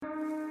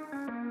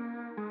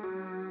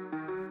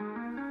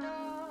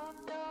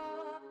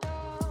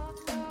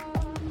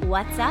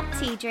What's up,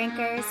 tea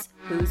drinkers?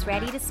 Who's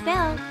ready to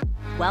spill?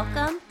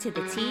 Welcome to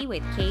the Tea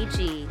with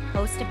KG,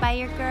 hosted by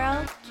your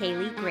girl,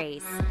 Kaylee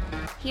Grace.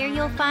 Here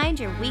you'll find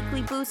your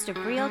weekly boost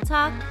of real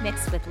talk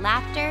mixed with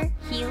laughter,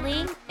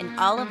 healing, and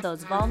all of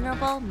those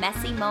vulnerable,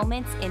 messy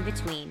moments in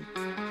between.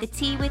 The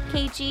Tea with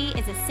KG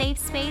is a safe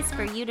space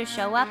for you to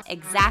show up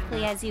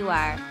exactly as you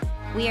are.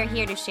 We are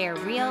here to share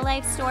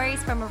real-life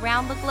stories from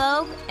around the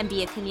globe and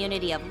be a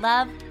community of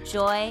love,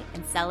 joy,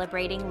 and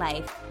celebrating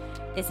life.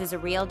 This is a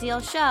real deal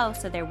show,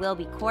 so there will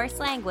be coarse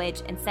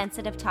language and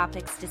sensitive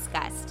topics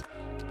discussed.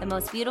 The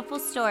most beautiful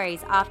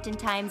stories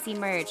oftentimes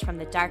emerge from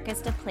the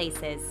darkest of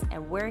places,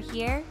 and we're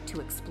here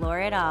to explore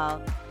it all.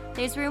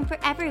 There's room for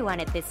everyone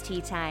at this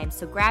tea time,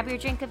 so grab your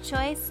drink of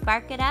choice,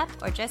 spark it up,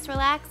 or just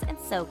relax and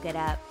soak it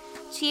up.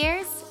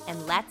 Cheers,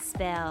 and let's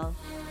spill.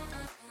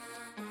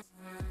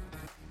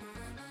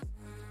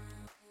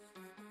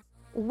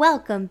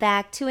 Welcome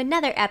back to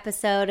another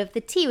episode of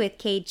the Tea with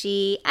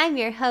KG. I'm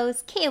your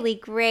host, Kaylee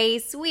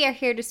Grace. We are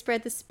here to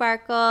spread the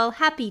sparkle.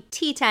 Happy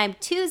Tea Time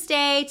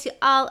Tuesday to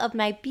all of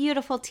my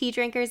beautiful tea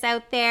drinkers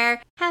out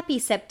there. Happy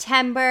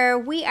September.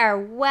 We are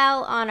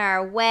well on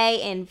our way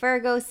in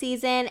Virgo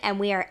season, and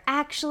we are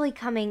actually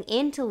coming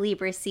into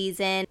Libra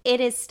season.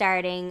 It is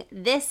starting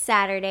this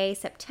Saturday,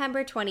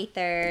 September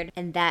 23rd,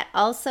 and that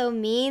also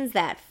means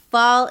that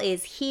fall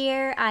is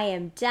here. I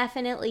am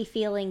definitely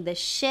feeling the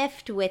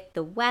shift with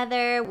the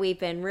weather. We've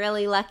been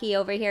really lucky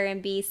over here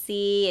in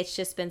BC. It's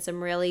just been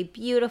some really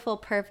beautiful,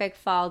 perfect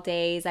fall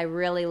days. I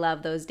really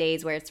love those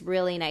days where it's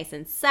really nice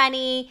and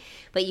sunny,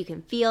 but you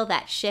can feel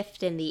that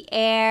shift in the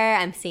air.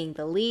 I'm seeing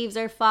the leaves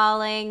are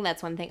falling.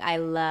 That's one thing I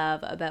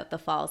love about the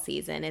fall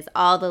season is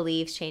all the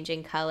leaves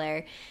changing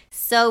color.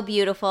 So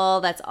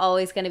beautiful. That's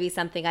always going to be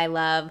something I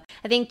love.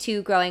 I think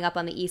too, growing up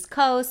on the East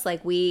Coast,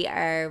 like we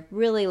are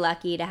really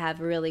lucky to have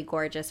really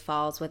gorgeous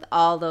falls with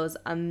all those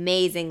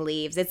amazing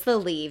leaves. It's the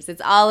leaves.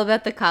 It's all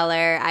about the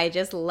color. I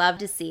just love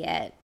to see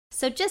it.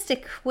 So just a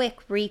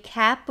quick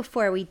recap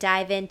before we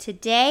dive in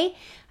today.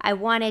 I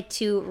wanted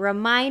to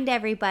remind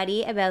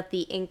everybody about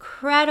the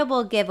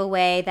incredible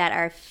giveaway that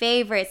our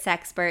favorite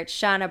sexpert,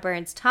 Shauna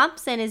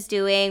Burns-Thompson, is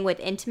doing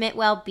with Intimate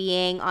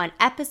Wellbeing on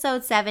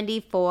episode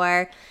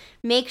 74.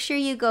 Make sure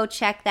you go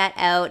check that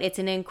out. It's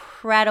an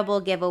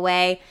incredible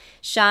giveaway.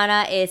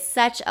 Shauna is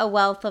such a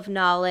wealth of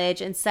knowledge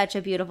and such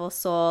a beautiful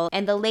soul.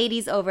 And the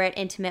ladies over at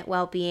Intimate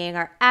Wellbeing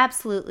are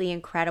absolutely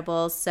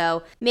incredible.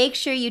 So make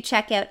sure you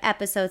check out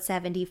episode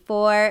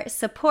 74.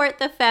 Support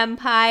the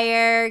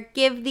Fempire.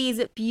 Give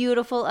these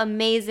beautiful,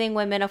 amazing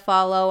women a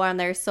follow on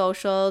their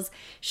socials.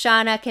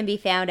 Shauna can be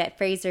found at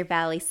Fraser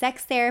Valley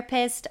Sex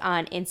Therapist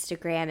on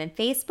Instagram and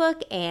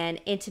Facebook. And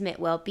Intimate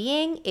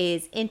Wellbeing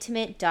is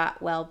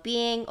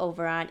intimate.wellbeing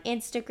over on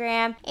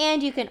Instagram,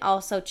 and you can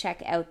also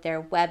check out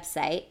their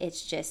website.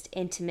 It's just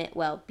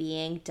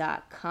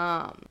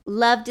intimatewellbeing.com.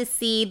 Love to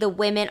see the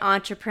women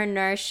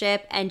entrepreneurship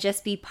and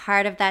just be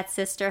part of that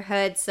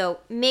sisterhood. So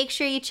make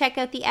sure you check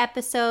out the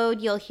episode.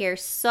 You'll hear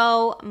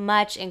so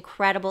much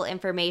incredible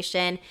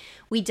information.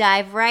 We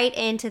dive right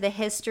into the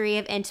history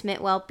of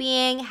Intimate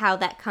Wellbeing, how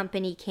that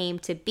company came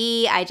to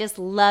be. I just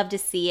love to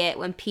see it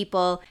when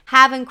people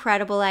have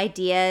incredible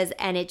ideas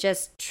and it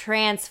just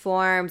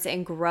transforms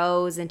and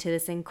grows into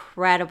this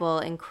incredible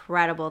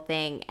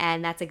thing.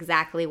 And that's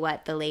exactly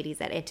what the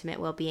ladies at Intimate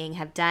Wellbeing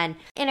have done.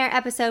 In our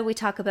episode, we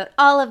talk about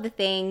all of the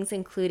things,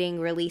 including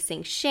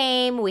releasing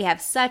shame. We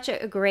have such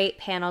a great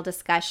panel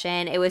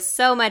discussion. It was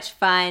so much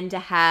fun to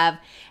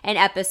have an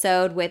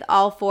episode with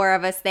all four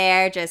of us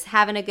there, just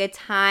having a good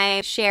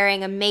time,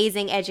 sharing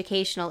amazing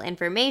educational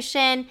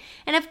information,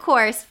 and of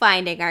course,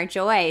 finding our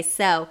joy.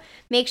 So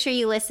make sure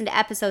you listen to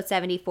episode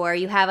 74.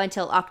 You have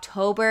until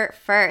October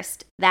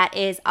 1st. That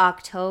is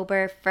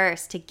October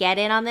 1st to get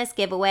in on this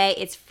giveaway.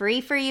 It's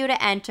free for you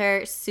to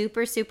enter,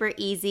 super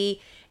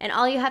easy. And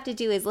all you have to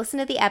do is listen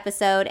to the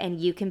episode and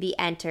you can be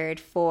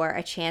entered for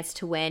a chance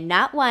to win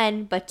not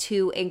one, but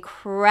two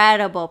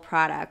incredible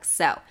products.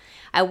 So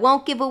I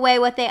won't give away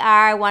what they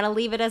are. I want to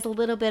leave it as a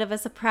little bit of a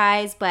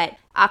surprise, but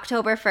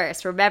October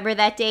 1st, remember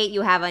that date.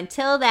 You have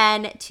until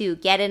then to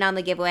get in on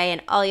the giveaway,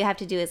 and all you have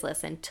to do is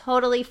listen.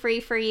 Totally free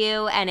for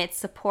you, and it's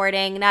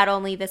supporting not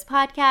only this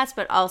podcast,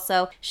 but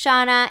also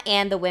Shauna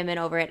and the women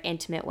over at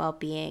Intimate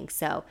Wellbeing.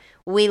 So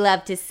we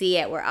love to see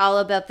it. We're all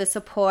about the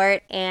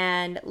support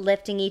and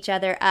lifting each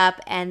other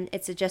up, and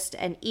it's just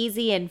an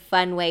easy and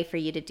fun way for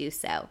you to do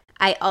so.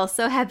 I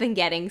also have been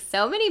getting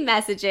so many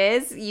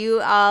messages.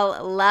 You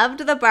all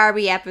loved the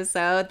Barbie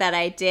episode that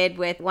I did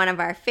with one of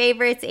our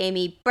favorites,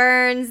 Amy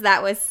Burns.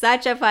 That was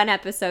such a fun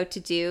episode to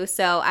do.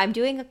 So I'm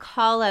doing a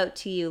call out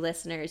to you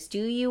listeners.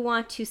 Do you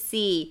want to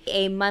see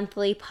a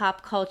monthly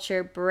pop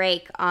culture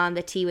break on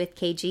the Tea with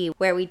KG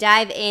where we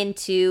dive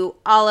into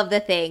all of the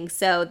things?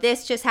 So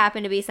this just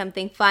happened to be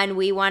something fun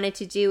we wanted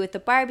to do with the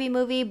Barbie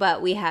movie,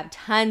 but we have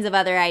tons of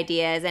other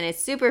ideas and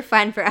it's super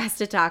fun for us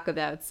to talk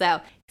about. So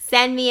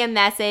send me a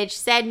message,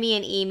 send me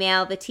an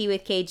email,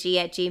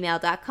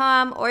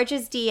 theteawithkg@gmail.com, or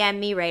just DM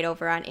me right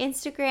over on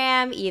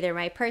Instagram, either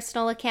my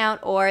personal account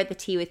or the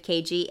Tea with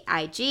KG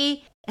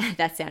IG.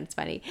 That sounds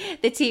funny.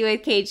 The Tea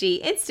with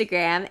KG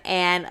Instagram,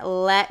 and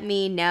let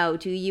me know,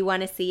 do you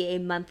want to see a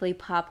monthly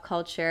pop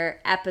culture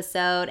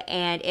episode?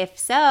 And if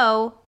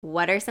so,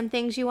 what are some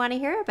things you want to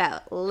hear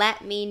about?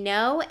 Let me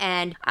know,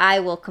 and I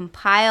will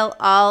compile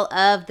all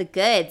of the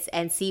goods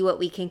and see what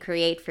we can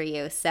create for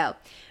you. So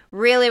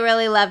really,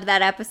 really loved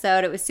that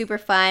episode. It was super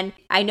fun.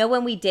 I know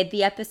when we did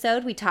the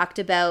episode, we talked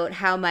about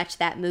how much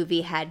that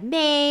movie had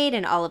made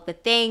and all of the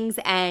things,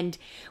 and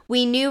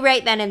we knew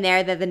right then and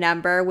there that the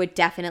number would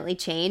definitely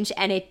change,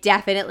 and it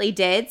definitely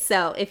did.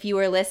 So if you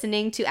were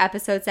listening to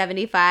episode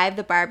 75,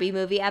 the Barbie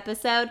movie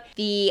episode,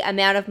 the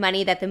amount of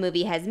money that the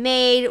movie has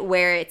made,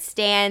 where it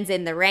stands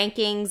in the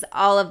rankings,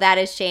 all of that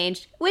has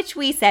changed, which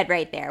we said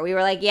right there. We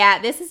were like, yeah,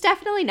 this is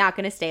definitely not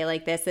going to stay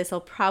like this. This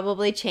will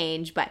probably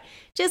change, but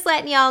just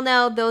letting y'all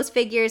know, those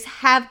figures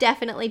have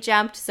definitely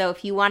jumped. So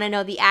if you want to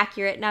know the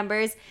accurate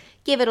numbers,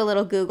 give it a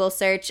little Google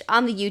search.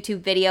 On the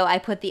YouTube video, I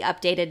put the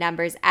updated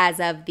numbers as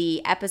of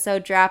the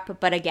episode drop.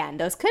 But again,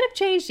 those could have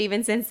changed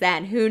even since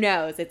then. Who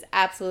knows? It's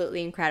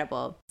absolutely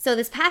incredible. So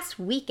this past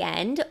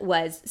weekend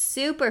was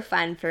super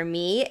fun for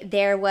me.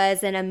 There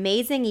was an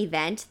amazing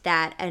event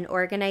that an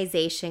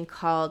organization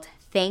called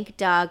Thank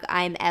Dog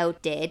I'm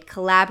Out did,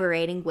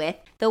 collaborating with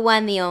the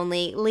one, the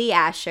only Lee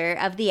Asher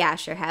of the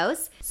Asher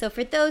House. So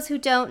for those who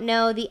don't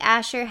know, the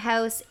Asher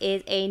House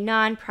is a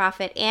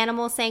nonprofit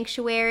animal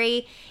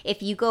sanctuary.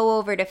 If you go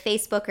over to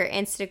Facebook or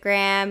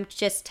Instagram,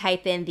 just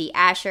type in the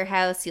Asher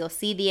House, you'll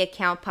see the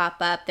account pop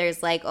up.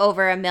 There's like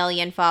over 1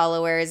 million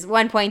followers,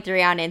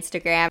 1.3 on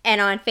Instagram,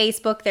 and on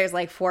Facebook there's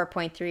like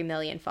 4.3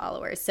 million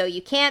followers. So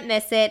you can't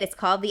miss it. It's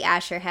called the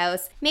Asher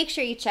House. Make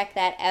sure you check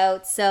that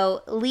out.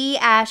 So Lee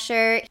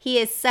Asher, he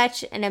is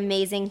such an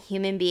amazing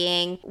human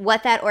being.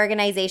 What that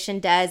organization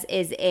does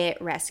is it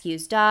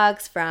rescues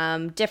dogs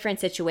from different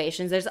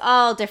situations. There's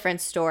all different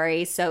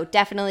stories, so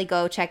definitely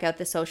go check out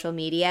the social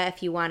media.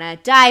 If you want to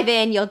dive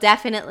in, you'll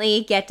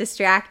definitely get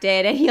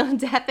distracted and you'll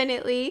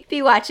definitely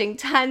be watching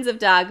tons of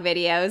dog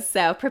videos,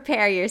 so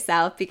prepare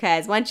yourself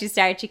because once you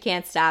start, you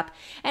can't stop.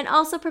 And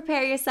also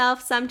prepare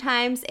yourself.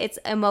 Sometimes it's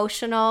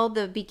emotional,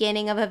 the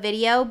beginning of a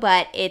video,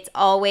 but it's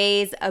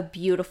always a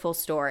beautiful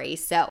story.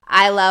 So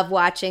I love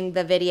watching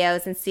the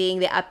videos and seeing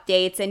the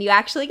updates, and you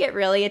actually get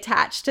really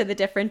attached to the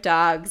different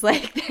dogs.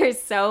 Like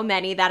there's so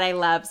many that I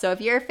love. So if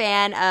you're a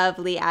fan of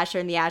Lee Asher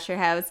and the Asher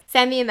House,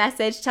 send me a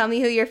message. Tell me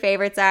who your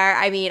favorites are.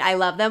 I mean, I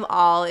love them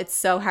all. It's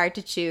so hard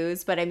to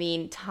choose, but I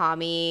mean,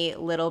 Tommy,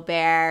 Little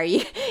Bear,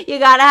 you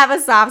gotta have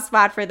a soft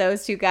spot for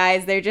those two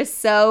guys. They're just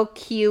so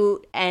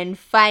cute and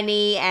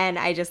funny, and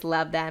I just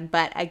love them.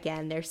 But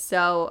again, there's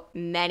so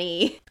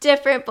many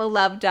different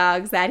beloved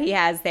dogs that he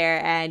has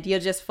there, and you'll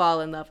just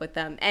fall in love with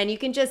them. And you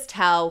can just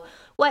tell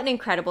what an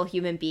incredible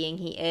human being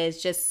he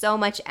is. Just so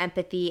much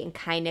empathy and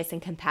kindness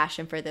and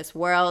compassion for this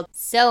world.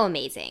 So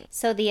amazing.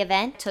 So the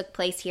event took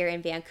place here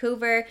in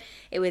Vancouver.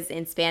 It was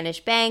in Spanish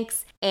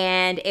Banks,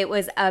 and it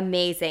was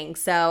amazing.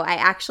 So I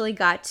actually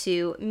got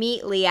to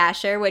meet Lee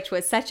Asher, which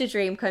was such a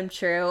dream come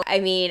true. I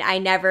mean, I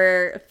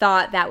never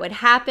thought that would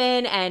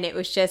happen, and it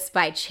was just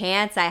by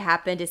chance. I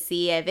happened to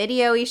see a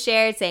video he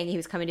shared saying he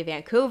was coming to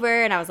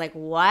Vancouver, and I was like,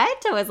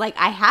 what? I was like,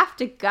 I have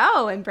to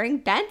go and bring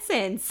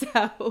Benson.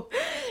 So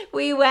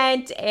we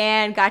went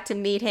and got to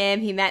meet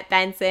him. He met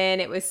Benson.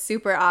 It was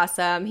super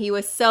awesome. He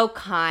was so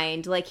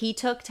kind. Like, he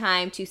took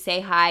time to say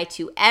hi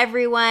to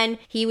everyone.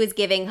 He was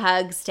giving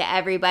hugs to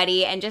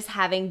everybody and just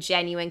having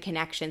genuine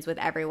connections with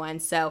everyone.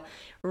 So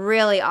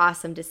really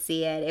awesome to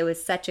see it. It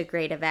was such a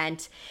great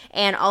event.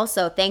 And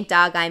also, Thank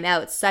Dog I'm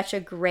Out, such a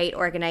great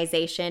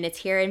organization. It's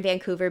here in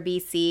Vancouver,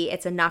 BC.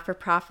 It's a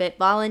not-for-profit,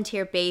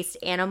 volunteer-based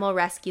animal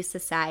rescue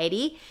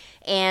society,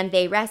 and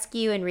they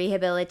rescue and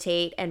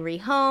rehabilitate and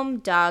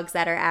rehome dogs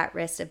that are at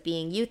risk of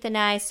being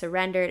euthanized,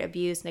 surrendered,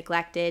 abused,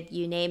 neglected,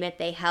 you name it,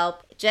 they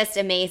help. Just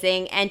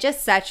amazing, and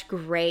just such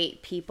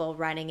great people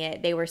running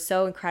it. They were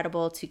so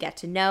incredible to get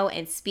to know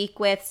and speak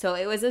with. So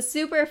it was a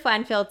super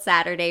fun-filled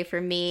Saturday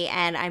for me,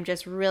 and I'm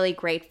just really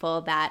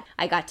grateful that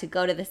I got to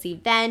go to this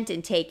event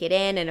and take it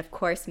in, and of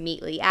course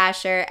meet Lee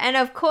Asher, and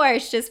of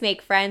course just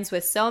make friends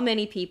with so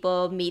many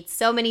people, meet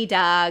so many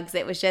dogs.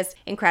 It was just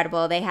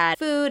incredible. They had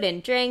food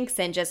and drinks,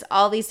 and just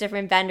all these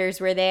different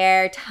vendors were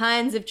there,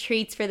 tons of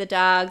treats for the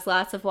dogs,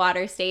 lots of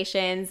water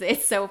stations.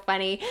 It's so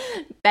funny.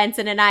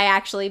 Benson and I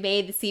actually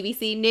made the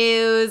CBC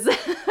News.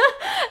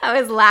 I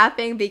was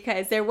laughing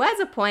because there was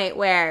a point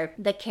where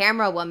the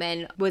camera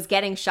woman was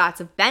getting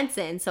shots of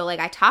Benson. So like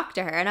I talked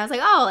to her and I was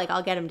like, oh, like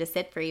I'll get him to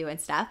sit for you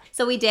and stuff.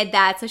 So we did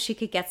that so she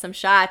could get some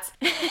shots.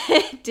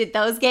 Did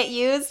those get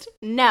used?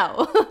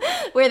 No.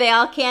 Were they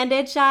all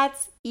candid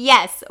shots?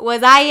 Yes.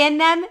 Was I in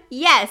them?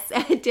 Yes.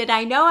 Did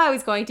I know I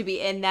was going to be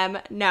in them?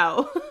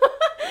 No.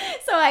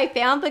 So I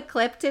found the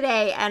clip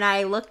today and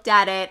I looked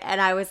at it and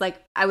I was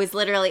like, I was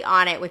literally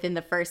on it within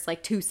the first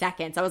like 2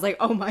 seconds. I was like,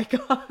 oh my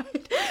God,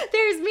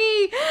 there's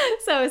me.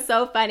 So it was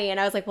so funny. And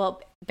I was like,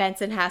 well,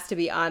 Benson has to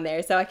be on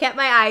there. So I kept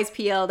my eyes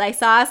peeled. I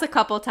saw us a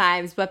couple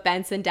times, but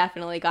Benson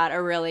definitely got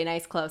a really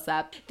nice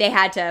close-up. They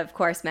had to, of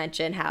course,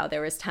 mention how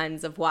there was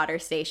tons of water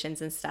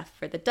stations and stuff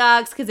for the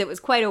dogs because it was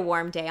quite a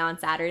warm day on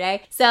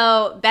Saturday.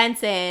 So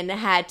Benson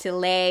had to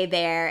lay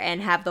there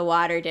and have the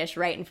water dish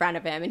right in front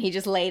of him, and he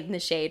just laid in the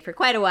shade for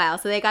quite a while.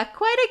 So they got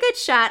quite a good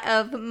shot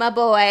of my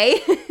boy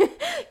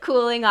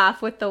cooling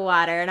off with the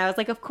water. And I was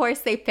like, of course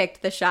they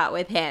picked the shot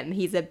with him.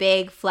 He's a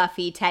big,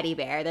 fluffy teddy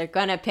bear. They're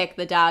gonna pick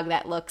the dog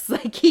that looks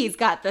like he's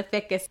got the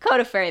thickest coat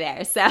of fur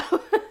there. So,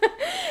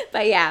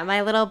 but yeah,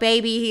 my little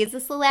baby, he's a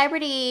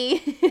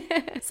celebrity.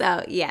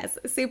 So yes,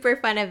 super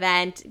fun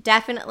event.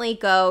 Definitely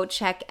go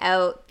check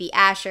out the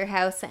Asher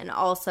House and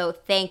also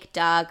Thank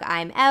Dog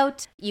I'm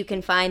Out. You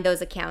can find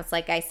those accounts.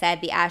 Like I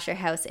said, the Asher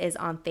House is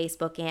on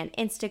Facebook and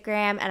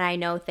Instagram, and I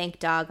know Thank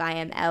Dog I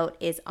Am Out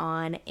is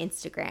on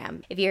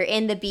Instagram. If you're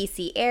in the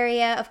BC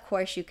area, of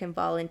course, you can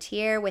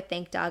volunteer with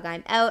Thank Dog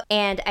I'm Out.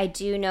 And I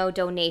do know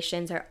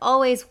donations are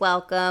always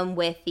welcome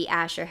with the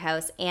Asher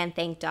House and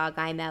Thank Dog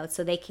I'm Out,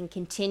 so they can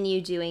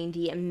continue doing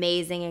the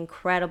amazing,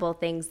 incredible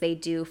things they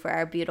do for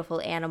our beautiful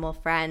animal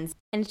friends.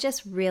 And it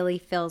just really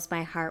fills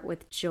my heart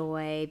with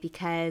joy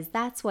because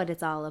that's what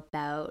it's all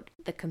about.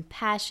 The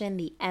compassion,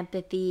 the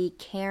empathy,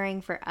 caring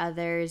for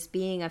others,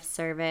 being of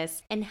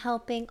service, and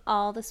helping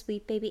all the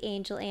sweet baby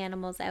angel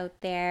animals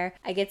out there.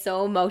 I get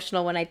so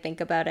emotional when I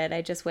think about it.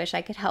 I just wish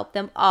I could help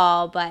them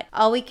all, but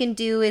all we can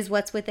do is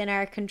what's within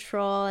our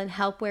control and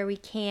help where we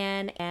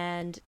can.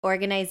 And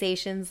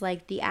organizations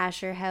like the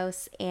Asher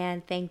House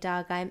and Thank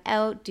Dog I'm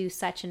Out do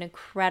such an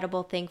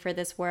incredible thing for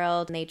this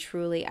world. And they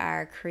truly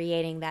are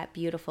creating that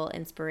beautiful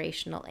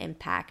inspirational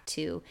impact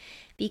to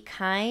be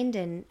kind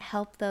and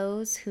help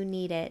those who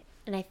need it.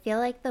 And I feel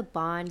like the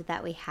bond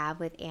that we have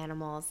with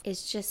animals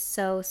is just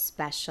so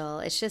special.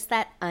 It's just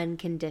that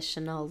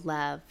unconditional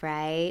love,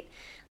 right?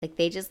 Like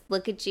they just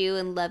look at you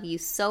and love you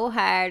so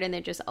hard, and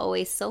they're just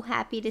always so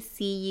happy to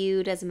see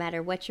you. Doesn't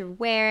matter what you're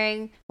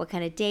wearing, what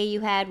kind of day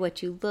you had,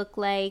 what you look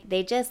like.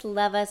 They just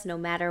love us no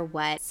matter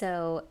what.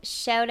 So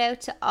shout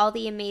out to all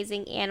the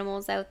amazing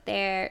animals out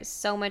there.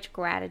 So much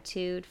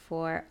gratitude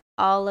for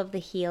all of the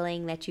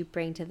healing that you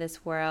bring to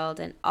this world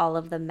and all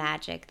of the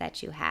magic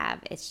that you have.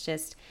 It's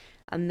just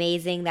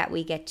amazing that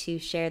we get to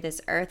share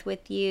this earth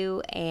with you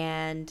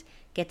and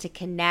get to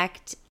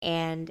connect,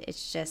 and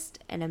it's just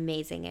an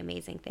amazing,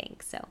 amazing thing.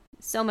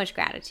 So much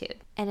gratitude.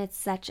 And it's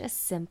such a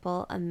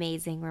simple,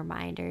 amazing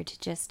reminder to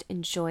just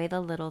enjoy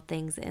the little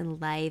things in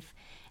life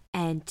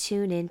and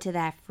tune into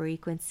that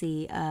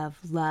frequency of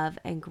love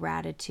and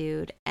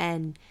gratitude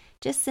and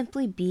just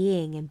simply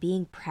being and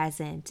being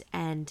present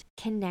and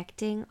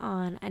connecting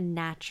on a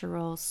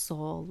natural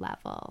soul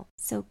level.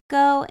 So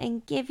go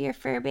and give your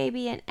fur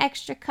baby an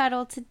extra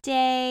cuddle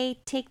today.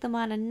 Take them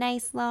on a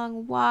nice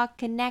long walk,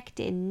 connect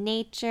in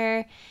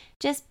nature.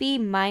 Just be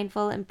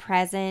mindful and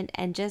present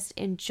and just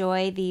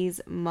enjoy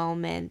these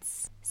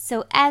moments.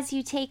 So as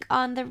you take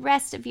on the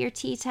rest of your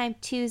Tea Time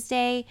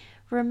Tuesday,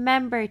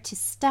 remember to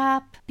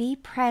stop, be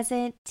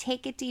present,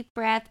 take a deep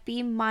breath,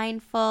 be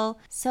mindful,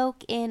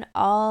 soak in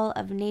all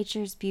of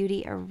nature's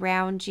beauty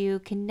around you,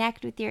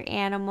 connect with your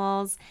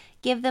animals,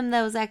 give them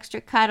those extra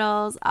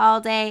cuddles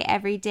all day,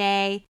 every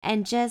day,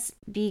 and just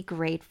be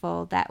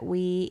grateful that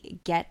we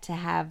get to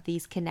have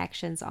these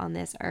connections on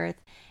this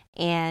earth.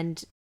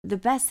 And the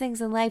best things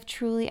in life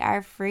truly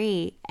are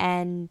free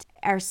and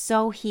are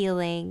so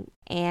healing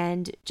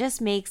and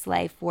just makes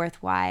life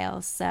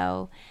worthwhile.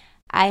 So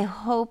I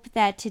hope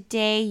that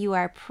today you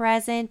are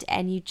present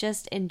and you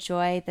just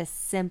enjoy the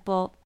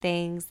simple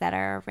things that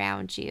are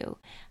around you.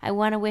 I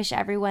want to wish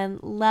everyone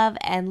love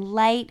and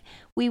light.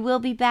 We will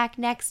be back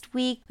next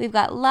week. We've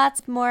got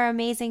lots more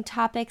amazing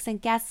topics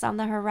and guests on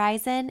the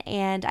horizon,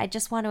 and I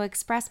just want to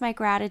express my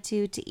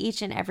gratitude to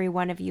each and every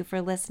one of you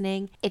for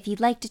listening. If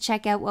you'd like to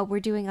check out what we're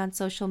doing on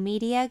social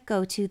media,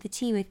 go to The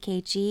Tea with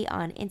KG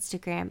on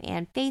Instagram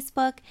and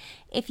Facebook.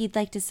 If you'd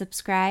like to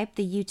subscribe,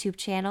 the YouTube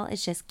channel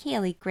is just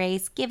Kaylee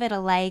Grace. Give it a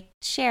like,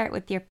 share it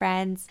with your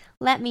friends.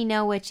 Let me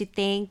know what you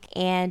think,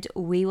 and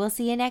we will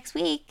see you next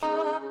week.